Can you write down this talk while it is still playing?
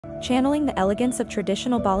Channeling the elegance of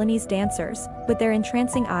traditional Balinese dancers, with their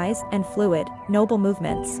entrancing eyes and fluid, noble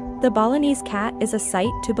movements, the Balinese cat is a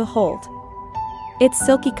sight to behold. Its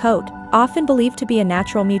silky coat, often believed to be a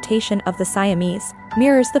natural mutation of the Siamese,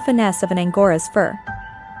 mirrors the finesse of an Angora's fur.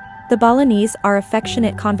 The Balinese are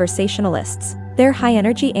affectionate conversationalists, their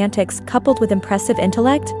high-energy antics coupled with impressive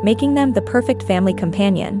intellect making them the perfect family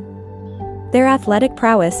companion. Their athletic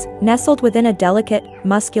prowess, nestled within a delicate,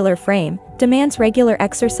 muscular frame, demands regular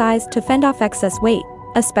exercise to fend off excess weight,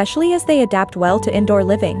 especially as they adapt well to indoor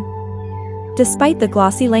living. Despite the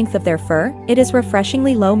glossy length of their fur, it is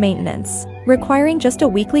refreshingly low maintenance, requiring just a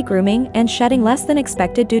weekly grooming and shedding less than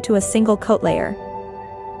expected due to a single coat layer.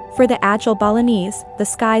 For the agile Balinese, the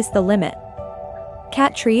sky's the limit.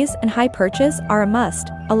 Cat trees and high perches are a must,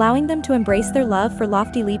 allowing them to embrace their love for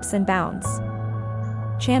lofty leaps and bounds.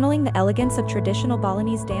 Channeling the elegance of traditional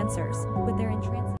Balinese dancers, with their